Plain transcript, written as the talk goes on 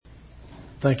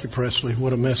Thank you, Presley.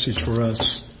 What a message for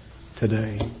us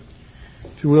today.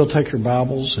 If you will, take your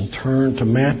Bibles and turn to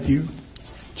Matthew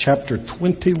chapter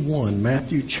 21.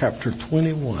 Matthew chapter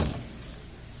 21.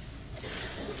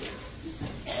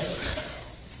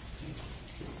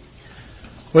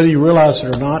 Whether you realize it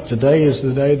or not, today is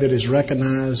the day that is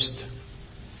recognized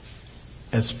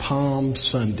as Palm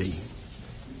Sunday.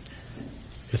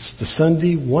 It's the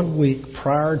Sunday 1 week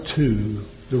prior to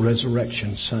the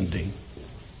Resurrection Sunday.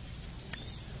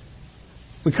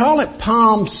 We call it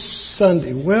Palm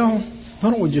Sunday. Well, why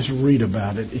don't we just read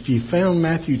about it? If you found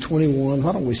Matthew 21,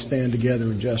 why don't we stand together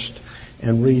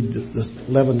and read the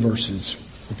 11 verses,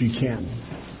 if you can.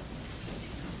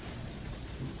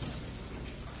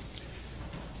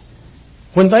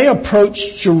 When they approached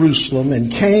Jerusalem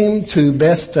and came to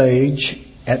Bethphage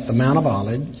at the Mount of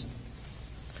Olives,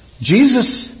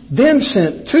 Jesus then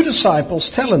sent 2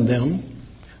 disciples, telling them,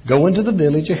 "Go into the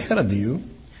village ahead of you.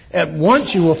 At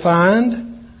once you will find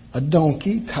a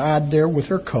donkey tied there with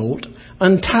her colt.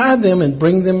 Untie them and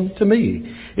bring them to me.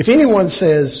 If anyone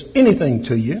says anything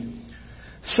to you,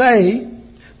 say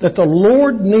that the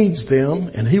Lord needs them,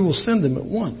 and he will send them at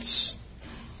once."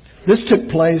 This took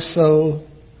place so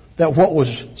that what was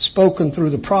spoken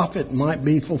through the prophet might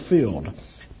be fulfilled.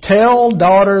 "Tell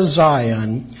daughter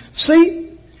Zion, see,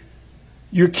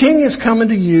 your king is coming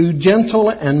to you, gentle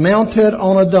and mounted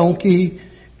on a donkey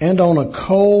and on a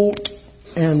colt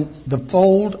and the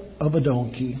foal of a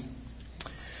donkey."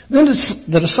 Then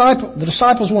the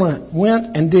disciples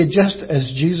went and did just as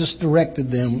Jesus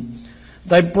directed them.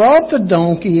 They brought the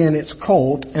donkey and its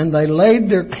colt, and they laid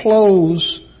their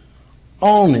clothes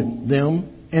on them,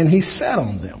 and he sat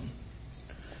on them.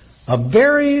 A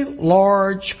very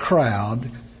large crowd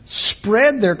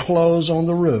spread their clothes on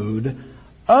the road.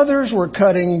 Others were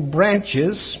cutting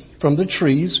branches from the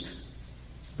trees.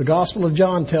 The Gospel of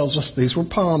John tells us these were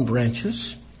palm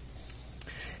branches,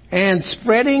 and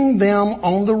spreading them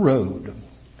on the road.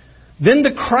 Then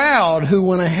the crowd who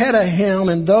went ahead of him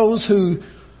and those who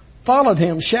followed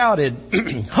him shouted,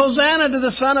 "Hosanna to the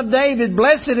Son of David!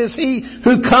 Blessed is he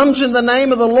who comes in the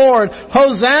name of the Lord!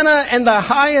 Hosanna in the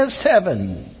highest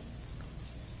heaven!"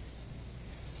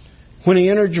 When he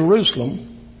entered Jerusalem,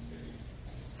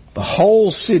 the whole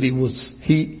city was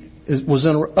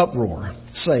in uproar,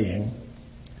 saying,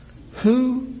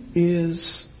 "Who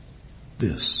is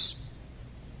this?"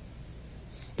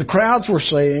 The crowds were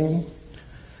saying,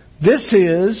 "This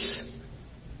is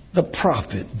the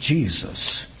prophet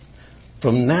Jesus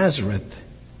from Nazareth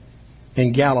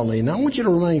in Galilee." Now I want you to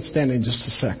remain standing just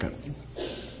a second.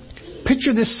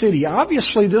 Picture this city.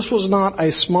 Obviously this was not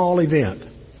a small event.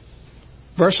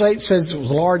 Verse 8 says it was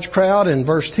a large crowd, and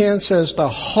verse 10 says the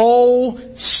whole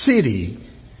city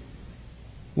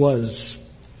was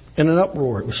in an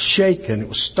uproar. It was shaken. It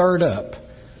was stirred up.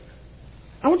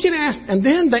 I want you to ask, and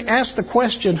then they asked the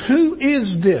question, who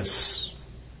is this?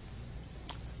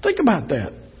 Think about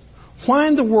that. Why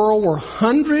in the world were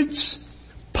hundreds,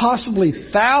 possibly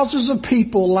thousands of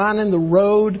people lining the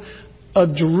road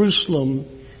of Jerusalem,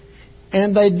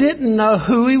 and they didn't know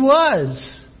who he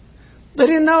was? They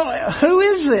didn't know, who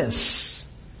is this?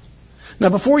 Now,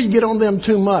 before you get on them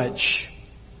too much,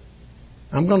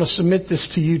 I'm going to submit this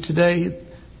to you today,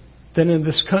 that in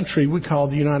this country we call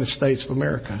the United States of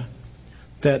America,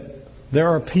 that there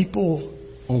are people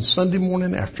on Sunday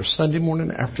morning after Sunday morning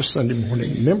after Sunday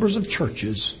morning, members of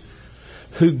churches,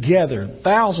 who gather,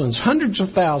 thousands, hundreds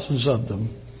of thousands of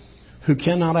them, who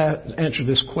cannot answer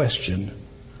this question,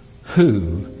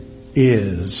 who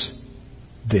is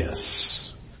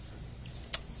this?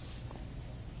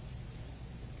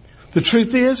 The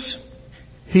truth is,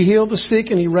 he healed the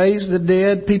sick and he raised the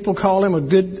dead. People call him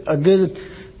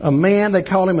a man. They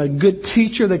call him a good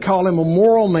teacher. They call him a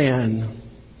moral man.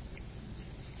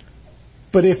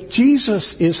 But if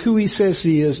Jesus is who he says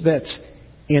he is, that's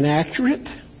inaccurate,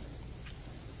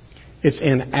 it's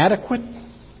inadequate,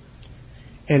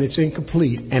 and it's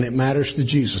incomplete, and it matters to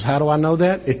Jesus. How do I know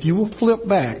that? If you will flip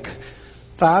back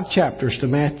 5 chapters to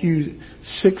Matthew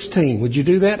 16. Would you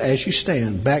do that as you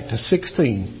stand? Back to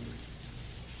 16.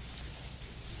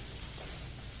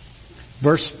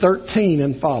 Verse 13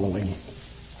 and following.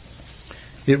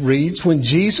 It reads, "When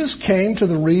Jesus came to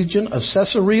the region of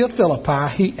Caesarea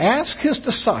Philippi, he asked his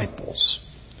disciples,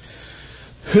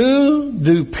 'Who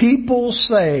do people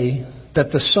say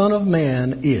that the Son of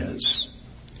Man is?'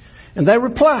 And they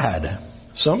replied,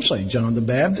 'Some say John the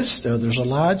Baptist, others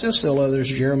Elijah, still others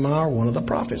Jeremiah, or one of the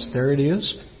prophets.'" There it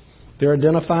is. They're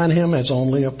identifying him as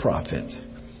only a prophet.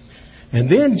 And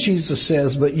then Jesus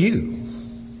says, "But you,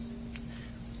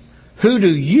 Who do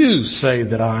you say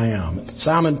that I am?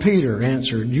 Simon Peter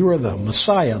answered, You are the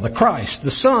Messiah, the Christ,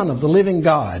 the Son of the living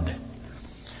God.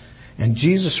 And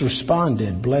Jesus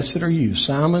responded, Blessed are you,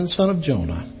 Simon, son of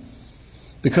Jonah,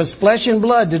 because flesh and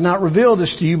blood did not reveal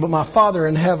this to you, but my Father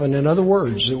in heaven. In other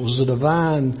words, it was a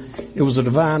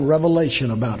divine revelation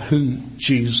about who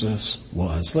Jesus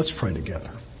was. Let's pray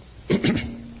together.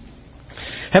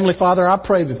 Heavenly Father, I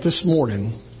pray that this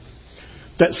morning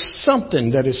that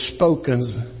something that is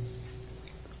spoken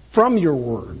from your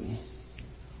word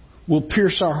will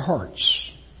pierce our hearts.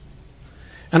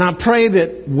 And I pray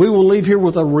that we will leave here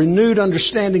with a renewed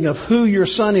understanding of who your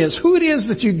Son is, who it is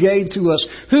that you gave to us,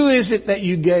 who is it that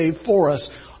you gave for us.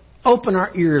 Open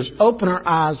our ears, open our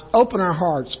eyes, open our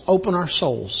hearts, open our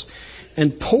souls,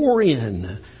 and pour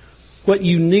in what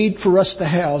you need for us to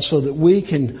have so that we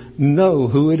can know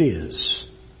who it is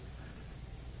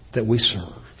that we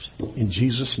serve. In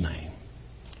Jesus' name,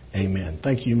 amen.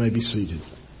 Thank you. You may be seated.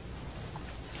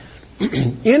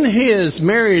 In his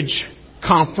marriage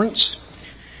conference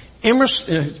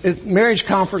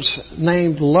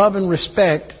named Love and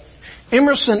Respect,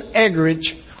 Emerson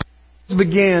Eggerichs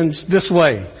begins this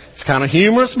way. It's kind of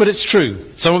humorous, but it's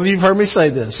true. Some of you have heard me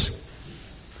say this.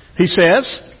 He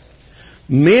says,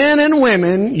 men and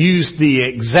women use the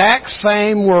exact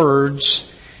same words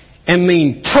and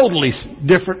mean totally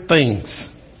different things.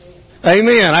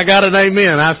 Amen. I got an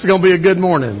amen. That's going to be a good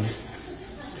morning.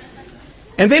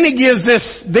 And then he gives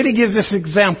this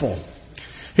example.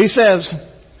 He says,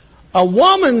 a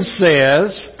woman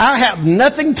says, I have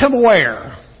nothing to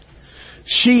wear.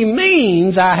 She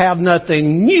means I have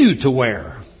nothing new to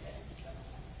wear.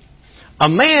 A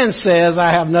man says,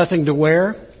 I have nothing to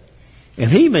wear, and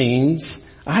he means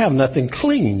I have nothing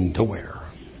clean to wear.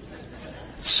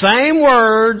 Same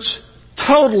words,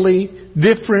 totally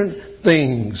different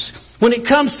things. When it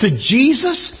comes to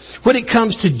Jesus, when it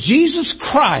comes to Jesus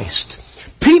Christ,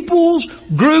 peoples,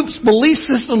 groups, belief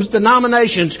systems,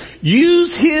 denominations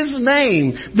use His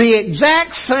name, the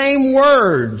exact same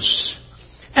words.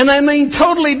 And they mean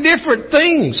totally different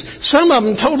things. Some of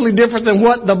them totally different than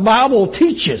what the Bible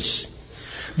teaches.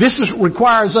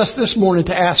 Requires us this morning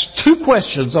to ask two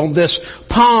questions on this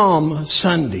Palm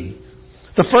Sunday.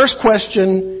 The first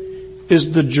question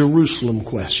is the Jerusalem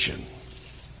question.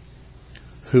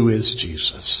 Who is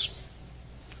Jesus?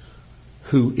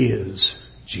 Who is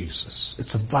Jesus?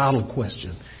 It's a vital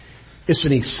question. It's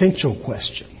an essential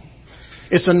question.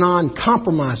 It's a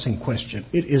non-compromising question.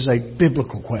 It is a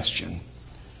biblical question.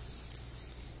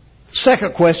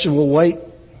 Second question will wait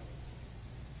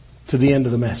to the end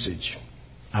of the message.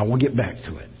 I will get back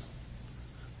to it.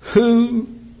 Who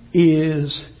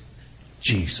is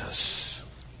Jesus?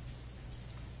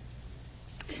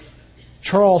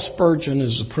 Charles Spurgeon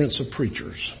is the Prince of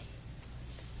Preachers.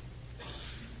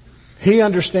 He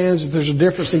understands that there's a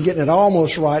difference in getting it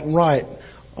almost right and right.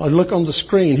 Look on the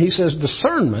screen. He says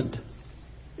discernment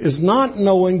is not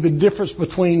knowing the difference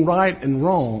between right and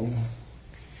wrong.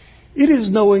 It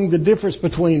is knowing the difference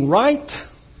between right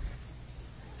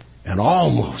and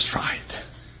almost right.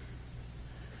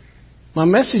 My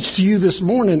message to you this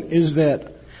morning is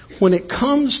that when it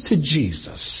comes to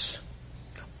Jesus,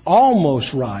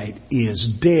 almost right is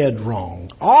dead wrong.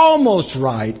 Almost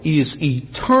right is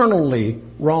eternally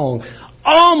wrong.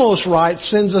 Almost right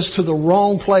sends us to the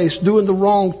wrong place, doing the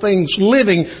wrong things,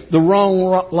 living the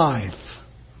wrong life.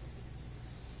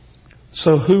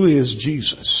 So who is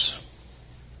Jesus?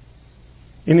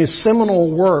 In his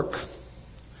seminal work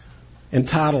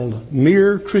entitled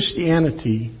Mere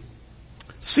Christianity,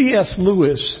 C.S.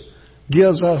 Lewis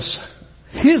gives us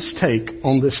his take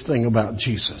on this thing about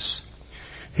Jesus.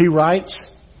 He writes,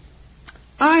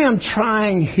 I am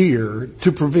trying here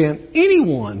to prevent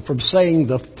anyone from saying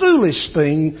the foolish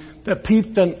thing that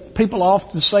people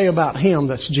often say about him,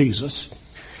 that's Jesus.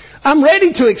 I'm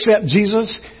ready to accept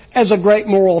Jesus as a great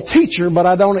moral teacher, but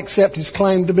I don't accept his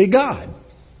claim to be God.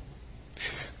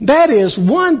 That is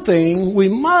one thing we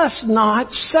must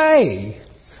not say.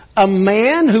 A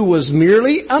man who was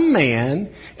merely a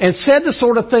man and said the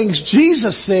sort of things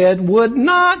Jesus said would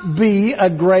not be a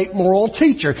great moral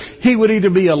teacher. He would either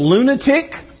be a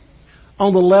lunatic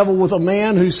on the level with a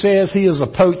man who says he is a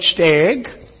poached egg,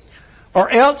 or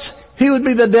else he would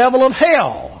be the devil of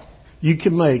hell. You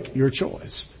can make your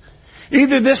choice.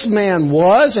 Either this man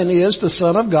was and is the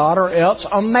Son of God, or else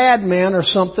a madman or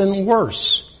something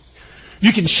worse.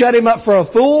 You can shut him up for a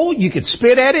fool, you can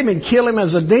spit at him and kill him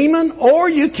as a demon, or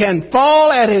you can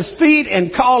fall at his feet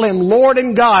and call him Lord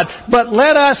and God. But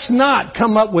let us not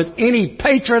come up with any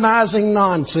patronizing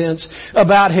nonsense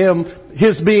about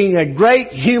his being a great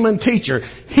human teacher.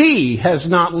 He has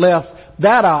not left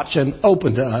that option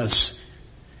open to us.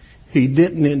 He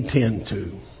didn't intend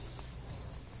to.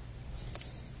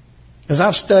 As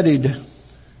I've studied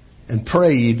and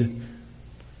prayed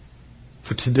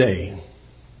for today,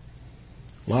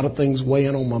 a lot of things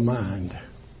weighing on my mind.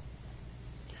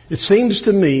 It seems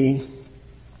to me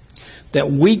that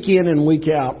week in and week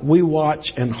out, we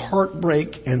watch and heartbreak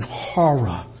and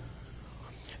horror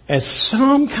as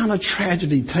some kind of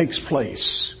tragedy takes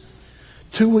place.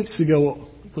 2 weeks ago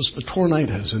was the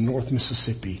tornadoes in North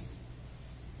Mississippi.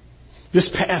 This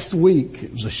past week,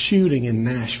 it was a shooting in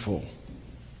Nashville.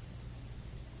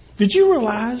 Did you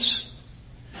realize,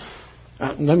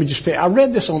 I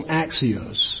read this on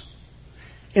Axios.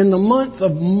 In the month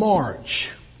of March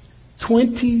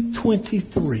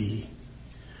 2023,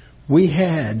 we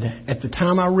had, at the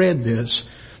time I read this,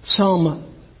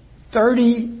 some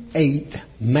 38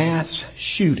 mass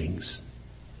shootings.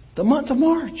 The month of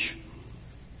March.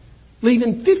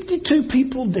 Leaving 52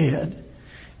 people dead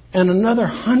and another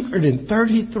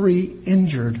 133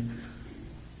 injured. And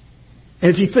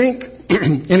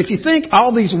if you think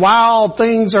all these wild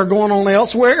things are going on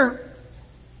elsewhere,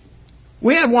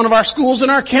 we had one of our schools in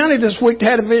our county this week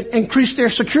that had to increase their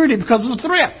security because of the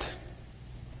threat.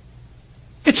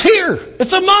 It's here.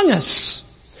 It's among us.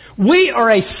 We are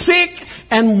a sick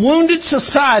and wounded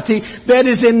society that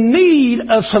is in need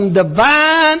of some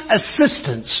divine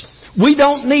assistance. We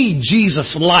don't need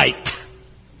Jesus' light.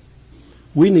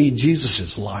 We need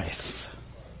Jesus' life.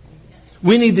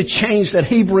 We need the change that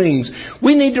He brings.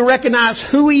 We need to recognize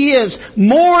who He is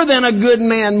more than a good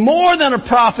man, more than a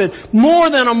prophet,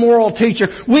 more than a moral teacher.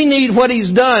 We need what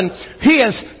He's done. He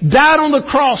has died on the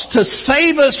cross to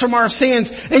save us from our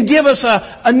sins and give us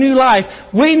a new life.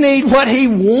 We need what He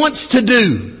wants to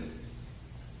do.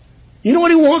 You know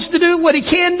what He wants to do? What He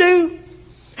can do?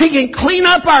 He can clean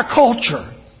up our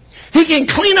culture. He can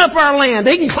clean up our land.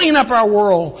 He can clean up our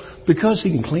world because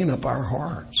He can clean up our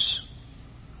hearts.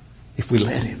 If we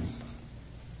let Him.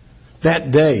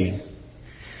 That day,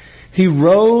 He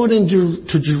rode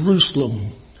to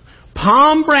Jerusalem,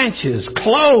 palm branches,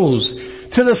 clothes,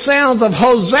 to the sounds of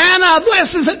Hosanna,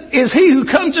 blessed is He who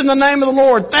comes in the name of the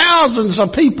Lord. Thousands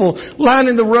of people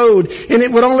lining the road. And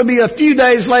it would only be a few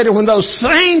days later when those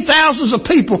same thousands of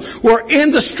people were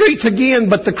in the streets again.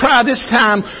 But the cry this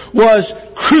time was,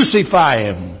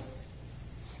 crucify Him.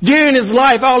 During His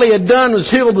life, all He had done was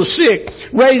heal the sick,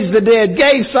 raise the dead,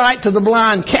 gave sight to the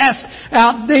blind, cast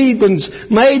out demons,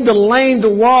 made the lame to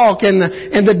walk, and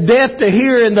the deaf to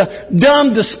hear, and the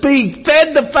dumb to speak,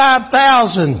 fed the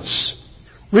 5,000s,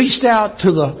 reached out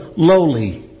to the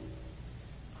lowly,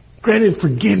 granted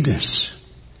forgiveness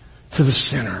to the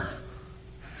sinner.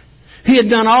 He had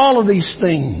done all of these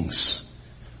things.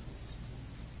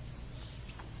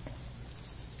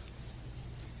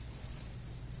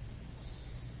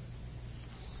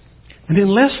 And in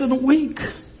less than a week,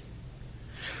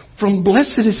 from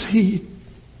blessed is He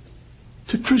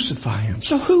to crucify Him.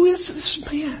 So who is this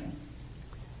man?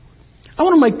 I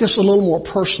want to make this a little more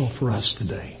personal for us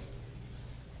today.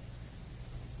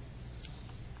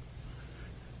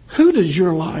 Who does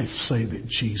your life say that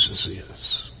Jesus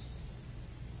is?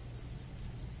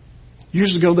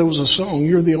 Years ago there was a song,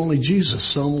 you're the only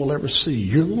Jesus some will ever see.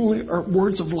 You're the only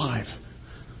words of life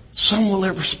some will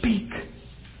ever speak.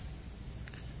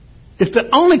 If the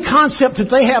only concept that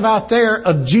they have out there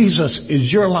of Jesus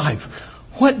is your life,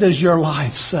 what does your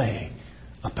life say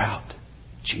about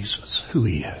Jesus, who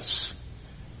He is?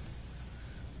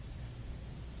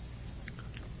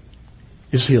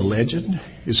 Is He a legend?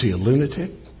 Is He a lunatic?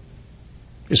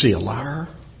 Is He a liar?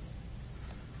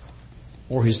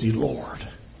 Or is He Lord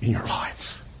in your life?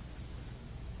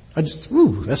 That's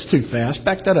too fast.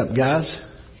 Back that up, guys.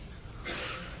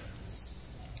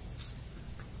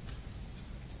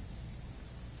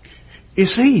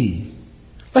 Is He,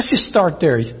 let's just start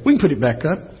there. We can put it back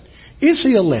up. Is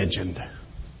He a legend?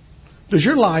 Does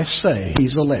your life say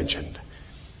He's a legend?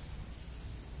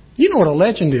 You know what a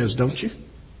legend is, don't you?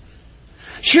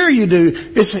 Sure you do.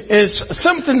 It's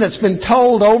something that's been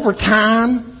told over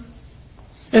time.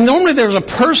 And normally there's a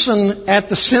person at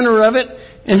the center of it.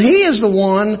 And he is the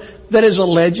one that is a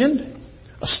legend.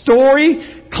 A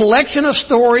story, collection of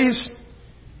stories.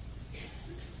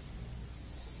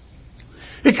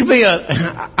 It could be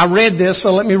I read this, so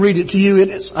let me read it to you. It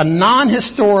is a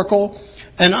non-historical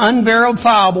and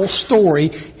unverifiable story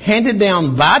handed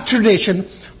down by tradition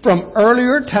from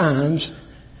earlier times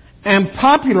and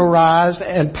popularized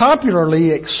and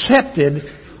popularly accepted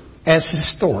as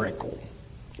historical.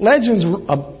 Legends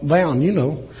abound, you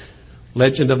know.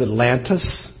 Legend of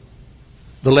Atlantis.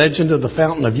 The legend of the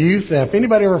Fountain of Youth. Now, if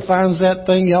anybody ever finds that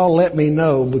thing, y'all let me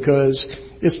know because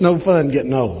it's no fun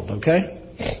getting old, okay?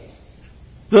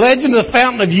 The legend of the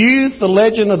Fountain of Youth, the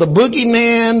legend of the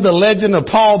Boogeyman, the legend of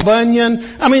Paul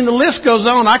Bunyan. I mean, the list goes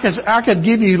on. I could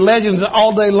give you legends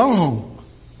all day long.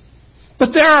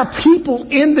 But there are people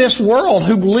in this world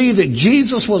who believe that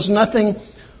Jesus was nothing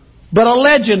but a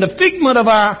legend, a figment of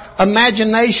our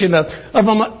imagination, of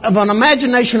an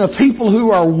imagination of people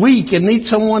who are weak and need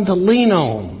someone to lean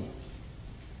on.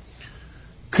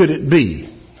 Could it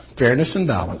be, fairness and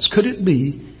balance, could it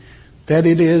be that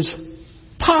it is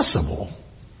possible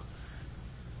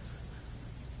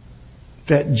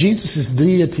that Jesus'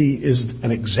 deity is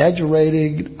an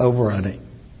exaggerated over an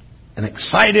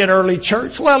excited early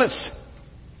church? Well, it's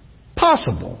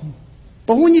possible.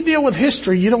 But when you deal with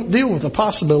history, you don't deal with the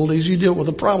possibilities, you deal with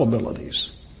the probabilities.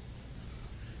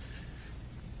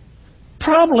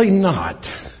 Probably not.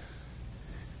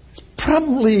 It's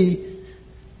probably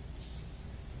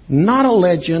not a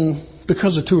legend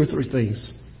because of two or three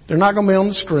things. They're not going to be on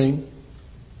the screen.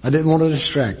 I didn't want to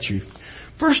distract you.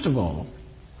 First of all,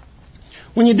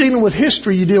 when you're dealing with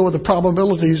history, you deal with the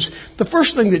probabilities. The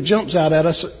first thing that jumps out at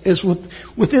us is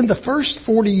within the first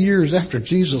 40 years after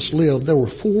Jesus lived, there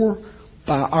were 4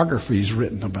 biographies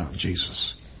written about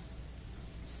Jesus.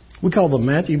 We call them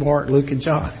Matthew, Mark, Luke, and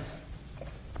John.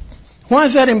 Why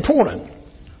is that important?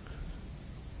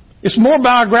 It's more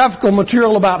biographical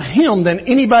material about him than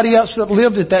anybody else that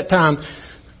lived at that time.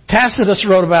 Tacitus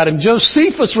wrote about him.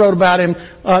 Josephus wrote about him.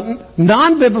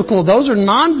 Those are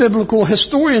non-biblical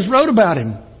historians wrote about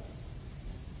him.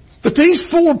 But these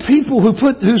 4 people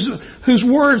whose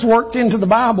words worked into the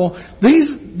Bible,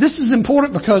 this is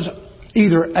important because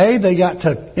either A, they got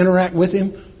to interact with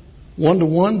him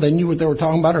one-to-one, they knew what they were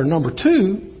talking about, or number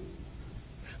 2,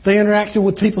 they interacted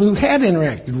with people who had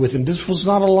interacted with him. This was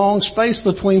not a long space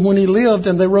between when he lived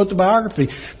and they wrote the biography.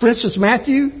 For instance,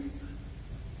 Matthew,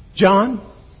 John,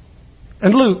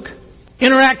 and Luke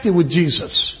interacted with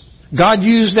Jesus. God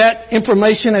used that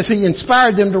information as He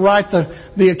inspired them to write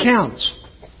the accounts.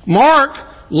 Mark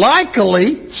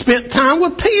likely spent time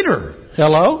with Peter.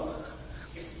 Hello?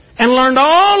 And learned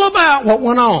all about what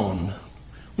went on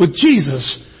with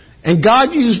Jesus. And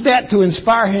God used that to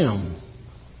inspire him.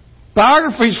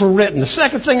 Biographies were written. The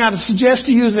second thing I'd suggest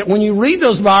to you is that when you read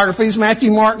those biographies,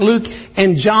 Matthew, Mark, Luke,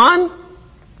 and John,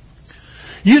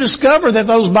 you discover that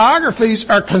those biographies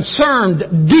are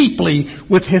concerned deeply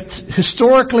with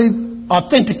historically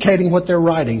authenticating what they're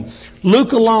writing.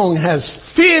 Luke alone has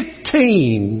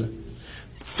 15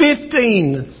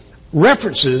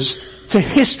 references to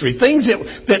history, things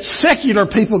that secular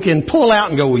people can pull out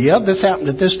and go, well, yeah, this happened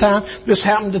at this time, this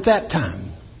happened at that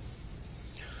time.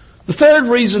 The third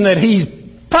reason that he's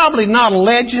probably not a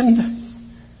legend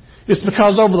is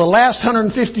because over the last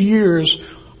 150 years,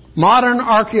 modern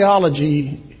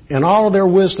archaeology and all of their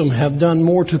wisdom have done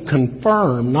more to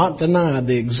confirm, not deny,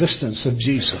 the existence of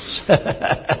Jesus.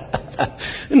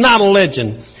 Not a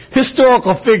legend.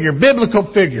 Historical figure,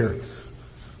 biblical figure.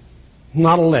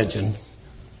 Not a legend.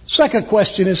 Second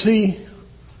question, is he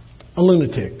a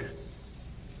lunatic?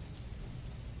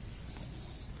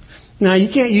 Now, you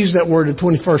can't use that word in the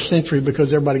 21st century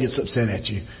because everybody gets upset at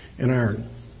you in our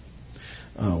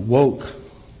woke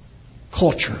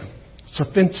culture. It's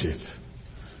offensive.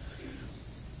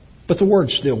 But the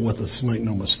word's still with us, make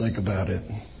no mistake about it.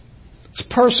 It's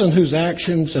a person whose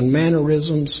actions and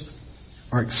mannerisms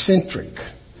are eccentric,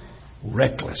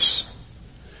 reckless.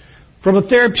 From a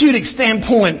therapeutic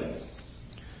standpoint,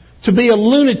 to be a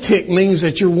lunatic means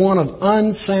that you're one of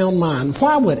unsound mind.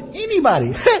 Why would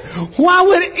anybody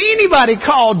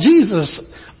call Jesus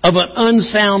of an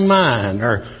unsound mind,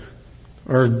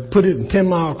 or put it in 10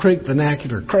 Mile Creek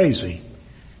vernacular, crazy?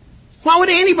 Why would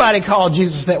anybody call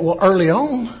Jesus that? Well, early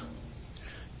on,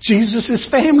 Jesus'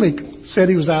 family said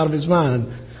he was out of his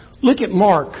mind. Look at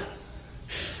Mark.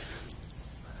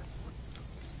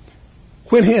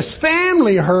 When his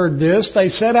family heard this, they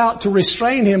set out to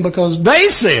restrain him because they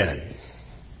said,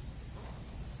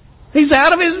 he's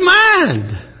out of his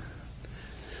mind.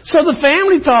 So the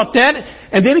family thought that.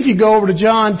 And then if you go over to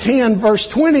John 10, verse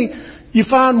 20, you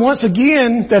find once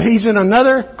again that he's in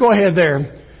another, go ahead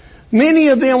there. Many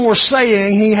of them were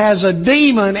saying he has a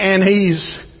demon and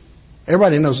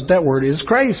everybody knows what that word is,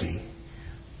 crazy.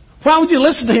 Why would you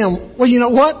listen to him? Well, you know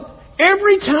what?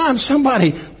 Every time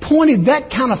somebody pointed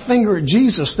that kind of finger at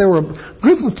Jesus, there were a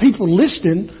group of people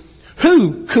listening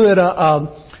who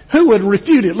would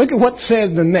refute it. Look at what it says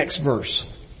in the next verse.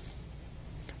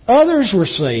 Others were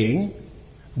saying,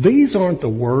 these aren't the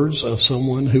words of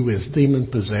someone who is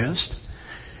demon-possessed.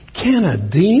 Can a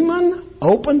demon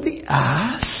open the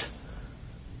eyes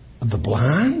of the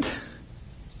blind?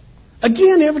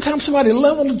 Again, every time somebody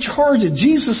leveled a charge at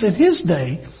Jesus in his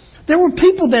day, There were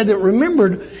people there that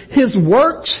remembered His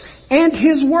works and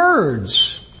His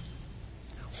words.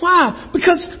 Why?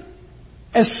 Because,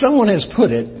 as someone has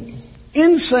put it,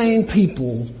 insane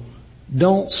people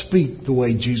don't speak the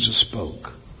way Jesus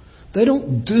spoke. They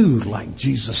don't do like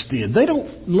Jesus did. They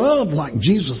don't love like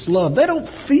Jesus loved. They don't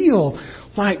feel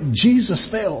like Jesus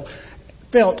felt.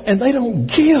 And they don't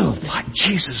give like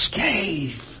Jesus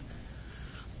gave.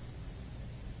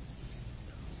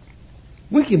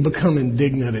 We can become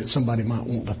indignant at somebody might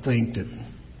want to think that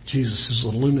Jesus is a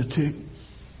lunatic.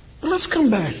 But let's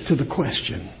come back to the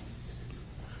question.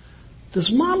 Does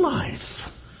my life,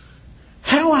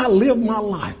 how I live my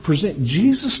life, present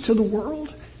Jesus to the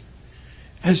world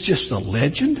as just a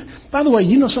legend? By the way,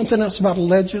 you know something else about a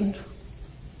legend?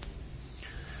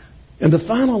 In the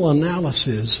final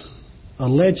analysis, a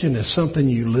legend is something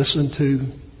you listen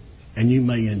to and you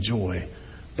may enjoy,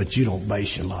 but you don't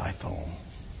base your life on.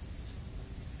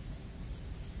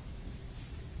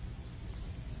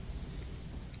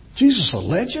 Jesus a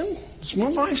legend? Does my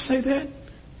life say that?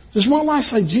 Does my life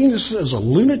say Jesus is a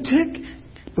lunatic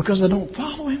because I don't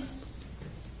follow Him?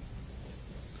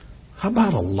 How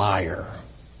about a liar?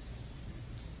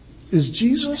 Is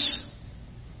Jesus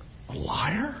a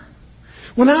liar?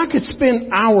 When I could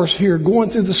spend hours here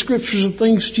going through the scriptures of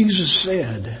things Jesus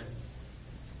said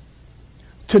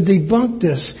to debunk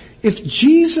this,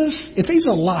 if He's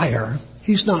a liar,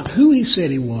 He's not who He said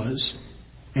He was,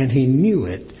 and He knew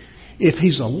it. If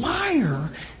He's a liar,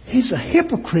 He's a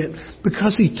hypocrite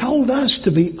because He told us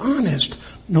to be honest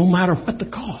no matter what the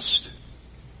cost.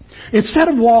 Instead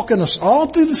of walking us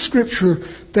all through the scripture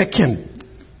that can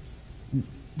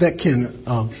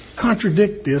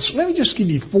contradict this, let me just give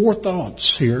you 4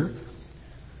 thoughts here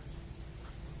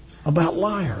about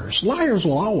liars. Liars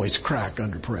will always crack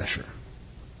under pressure.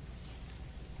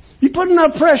 You put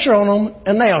enough pressure on them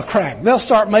and they'll crack. They'll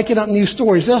start making up new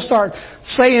stories. They'll start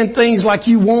saying things like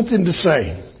you want them to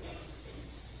say.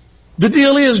 The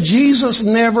deal is Jesus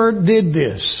never did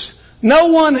this. No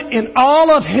one in all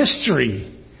of history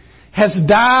has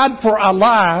died for a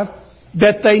lie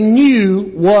that they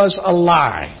knew was a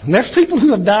lie. And there's people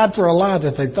who have died for a lie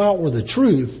that they thought were the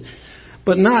truth,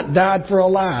 but not died for a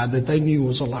lie that they knew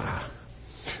was a lie.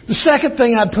 The second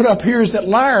thing I'd put up here is that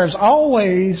liars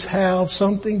always have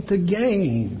something to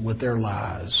gain with their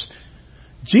lies.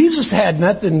 Jesus had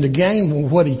nothing to gain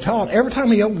with what He taught. Every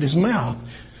time He opened His mouth,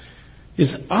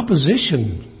 His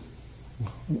opposition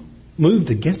moved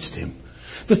against Him.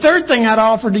 The third thing I'd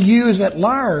offer to you is that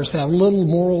liars have little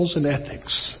morals and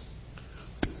ethics.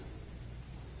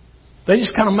 They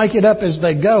just kind of make it up as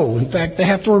they go. In fact, they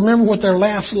have to remember what their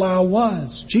last lie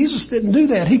was. Jesus didn't do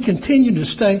that. He continued to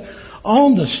stay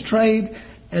on the straight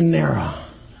and narrow.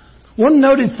 One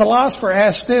noted philosopher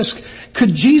asked this: could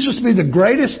Jesus be the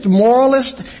greatest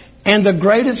moralist and the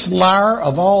greatest liar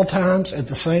of all times at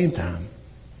the same time?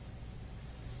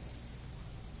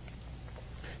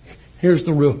 Here's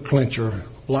the real clincher.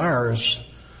 Liars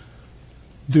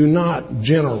do not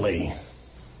generally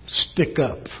stick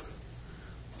up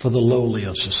for the lowly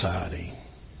of society.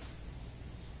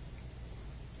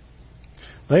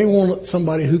 They want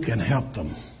somebody who can help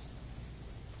them.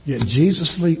 Yet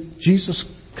Jesus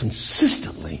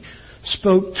consistently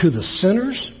spoke to the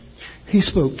sinners. He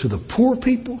spoke to the poor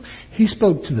people. He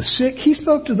spoke to the sick. He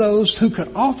spoke to those who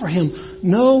could offer Him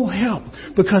no help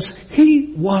because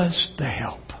He was the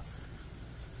help.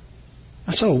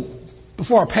 And so,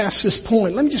 before I pass this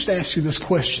point, let me just ask you this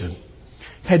question.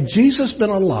 Had Jesus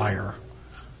been a liar,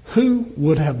 who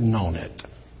would have known it?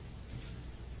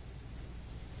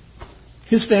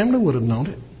 His family would have known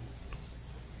it.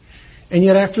 And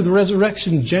yet after the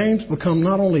resurrection, James became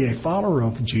not only a follower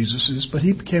of Jesus's, but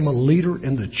he became a leader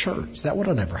in the church. That would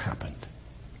have never happened.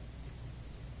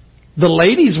 The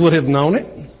ladies would have known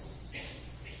it.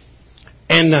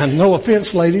 And no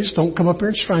offense, ladies, don't come up here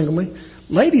and strangle me.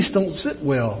 Ladies don't sit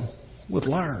well with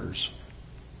liars.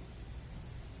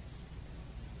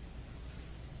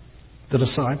 The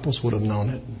disciples would have known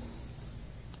it.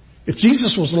 If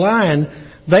Jesus was lying,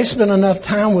 they spent enough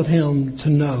time with Him to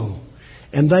know.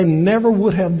 And they never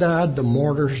would have died the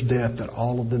martyr's death that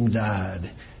all of them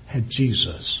died had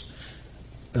Jesus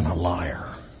been a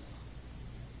liar.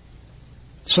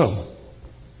 So,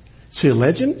 is He a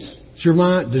legend?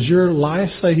 Does your life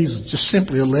say He's just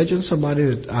simply a legend, somebody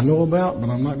that I know about but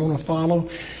I'm not going to follow?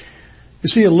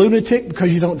 Is He a lunatic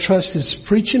because you don't trust His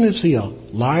preaching? Is He a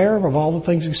liar of all the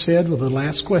things He said? Well, the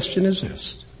last question is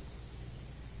this: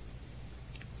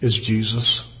 is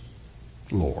Jesus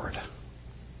Lord?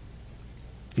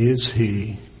 Is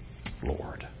He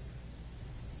Lord?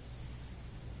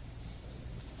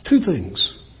 2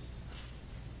 things.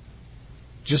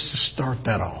 just to start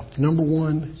that off. Number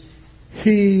one,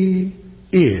 He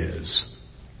is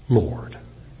Lord.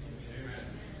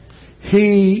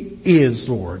 He is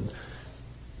Lord.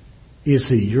 Is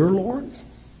He your Lord?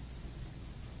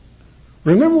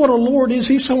 Remember what a Lord is.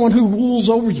 He's someone who rules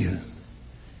over you.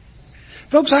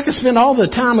 Folks, I could spend all the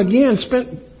time again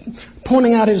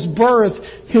pointing out His birth,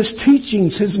 His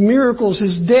teachings, His miracles,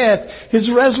 His death,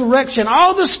 His resurrection,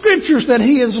 all the scriptures that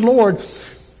He is Lord.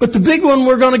 But the big one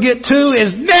we're going to get to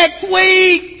is next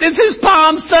week. This is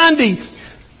Palm Sunday.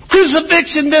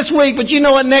 Crucifixion this week. But you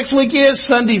know what next week is?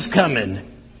 Sunday's coming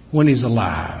when He's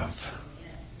alive.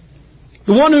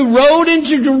 The one who rode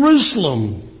into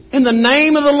Jerusalem in the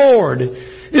name of the Lord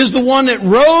is the one that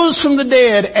rose from the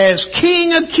dead as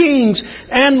King of Kings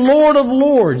and Lord of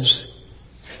Lords.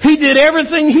 He did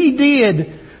everything He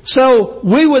did so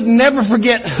we would never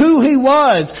forget who He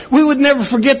was. We would never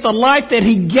forget the life that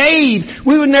He gave.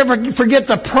 We would never forget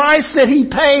the price that He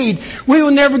paid. We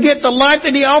would never forget the life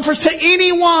that He offers to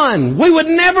anyone. We would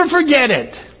never forget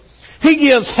it. He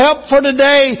gives help for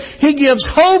today. He gives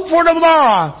hope for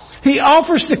tomorrow. He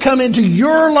offers to come into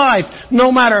your life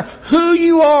no matter who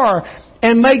you are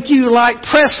and make you like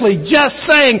Presley, just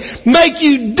saying, make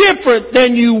you different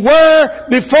than you were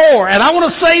before. And I want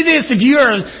to say this,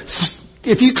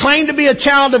 if you claim to be a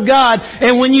child of God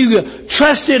and when you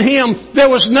trusted Him, there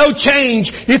was no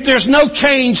change. If there's no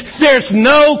change, there's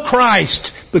no Christ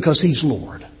because He's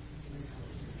Lord.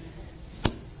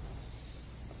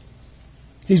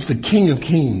 He's the King of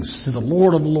Kings, the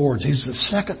Lord of Lords. He's the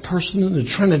second person in the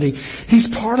Trinity. He's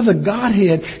part of the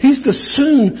Godhead. He's the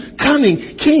soon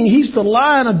coming King. He's the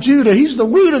Lion of Judah. He's the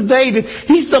Root of David.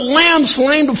 He's the Lamb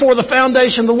slain before the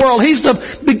foundation of the world. He's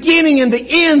the beginning and the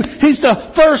end. He's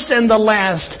the first and the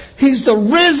last. He's the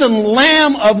risen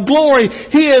Lamb of glory.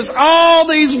 He is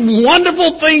all these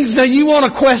wonderful things. Now you want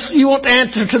to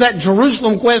answer to that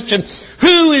Jerusalem question.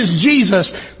 Who is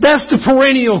Jesus? That's the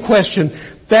perennial question.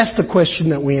 That's the question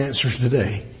that we answer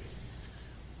today.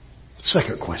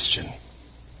 Second question.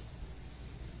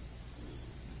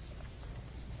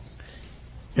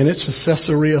 And it's the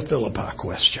Caesarea Philippi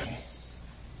question.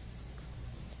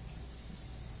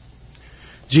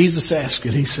 Jesus asked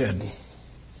it. He said,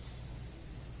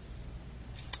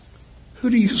 who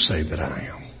do you say that I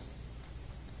am?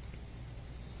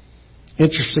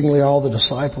 Interestingly, all the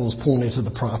disciples pointed to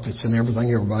the prophets and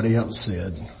everything everybody else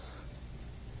said.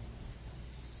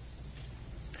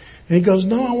 And He goes,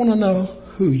 no, I want to know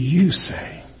who you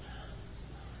say.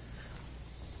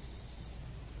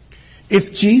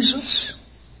 If Jesus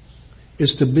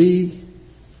is to be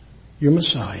your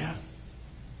Messiah,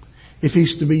 if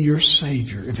He's to be your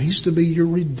Savior, if He's to be your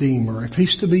Redeemer, if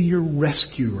He's to be your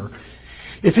rescuer,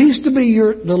 if He's to be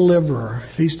your deliverer,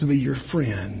 if He's to be your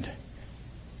friend,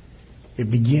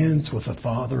 it begins with a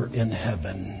Father in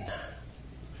heaven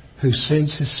who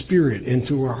sends His Spirit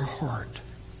into our heart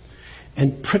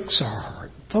and pricks our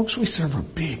heart. Folks, we serve a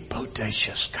big,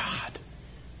 bodacious God.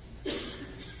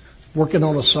 Working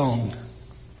on a song.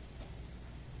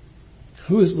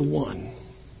 Who is the one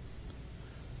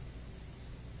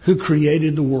who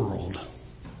created the world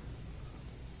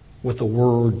with the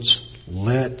words,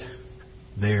 let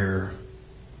there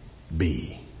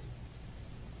be?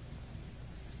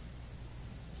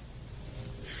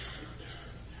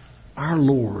 Our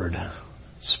Lord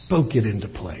spoke it into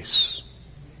place.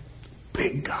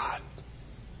 Big God.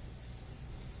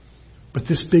 But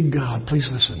this big God, please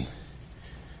listen,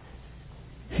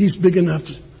 He's big enough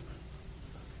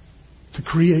to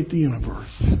create the universe.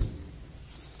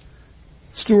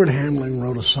 Stuart Hamlin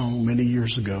wrote a song many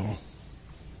years ago.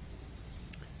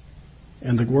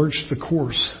 And the words to the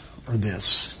chorus are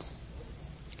this.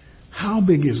 How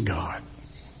big is God?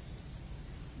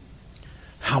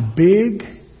 How big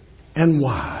and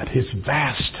wide His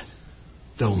vast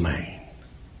domain.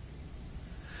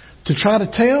 To try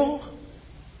to tell,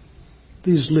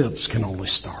 these lips can only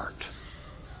start.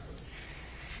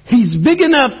 He's big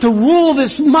enough to rule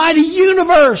this mighty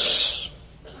universe.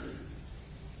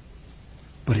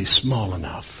 But He's small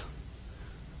enough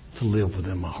to live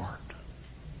within my heart.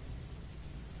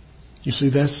 You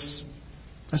see, that's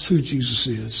who Jesus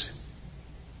is.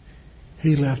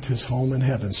 He left His home in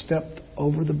heaven, stepped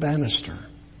over the banister,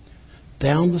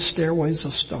 down the stairways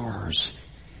of stars,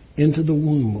 into the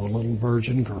womb of a little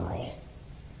virgin girl.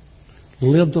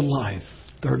 Lived a life,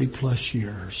 30 plus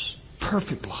years.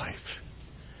 Perfect life.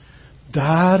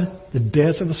 Died the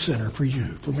death of a sinner for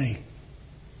you, for me.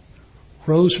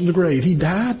 Rose from the grave. He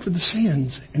died for the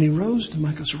sins, and He rose to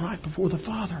make us right before the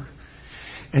Father.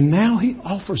 And now He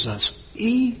offers us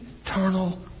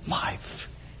eternal life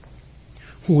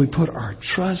when we put our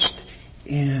trust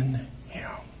in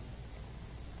Him.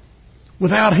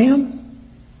 Without Him,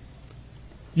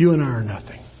 you and I are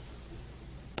nothing.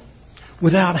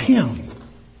 Without Him,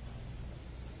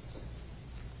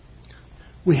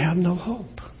 we have no hope.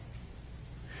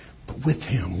 But with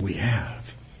Him, we have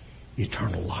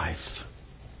eternal life.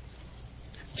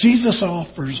 Jesus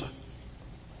offers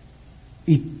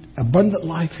abundant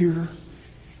life here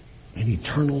and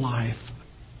eternal life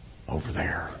over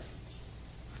there.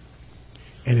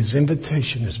 And His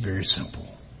invitation is very simple.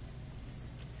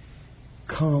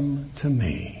 Come to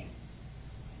me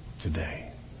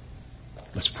today.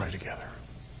 Let's pray together.